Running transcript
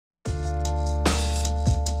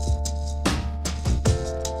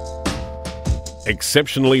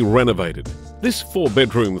Exceptionally renovated, this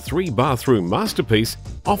 4-bedroom, 3-bathroom masterpiece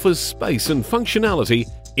offers space and functionality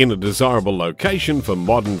in a desirable location for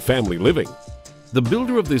modern family living. The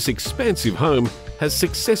builder of this expansive home has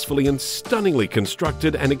successfully and stunningly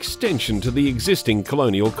constructed an extension to the existing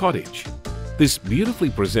colonial cottage. This beautifully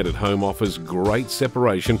presented home offers great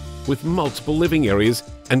separation with multiple living areas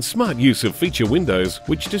and smart use of feature windows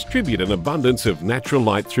which distribute an abundance of natural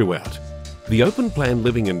light throughout. The open-plan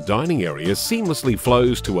living and dining area seamlessly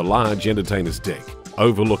flows to a large entertainer's deck,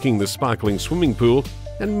 overlooking the sparkling swimming pool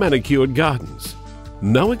and manicured gardens.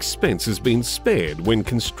 No expense has been spared when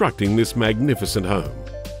constructing this magnificent home.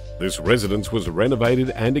 This residence was renovated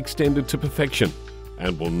and extended to perfection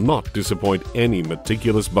and will not disappoint any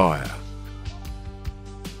meticulous buyer.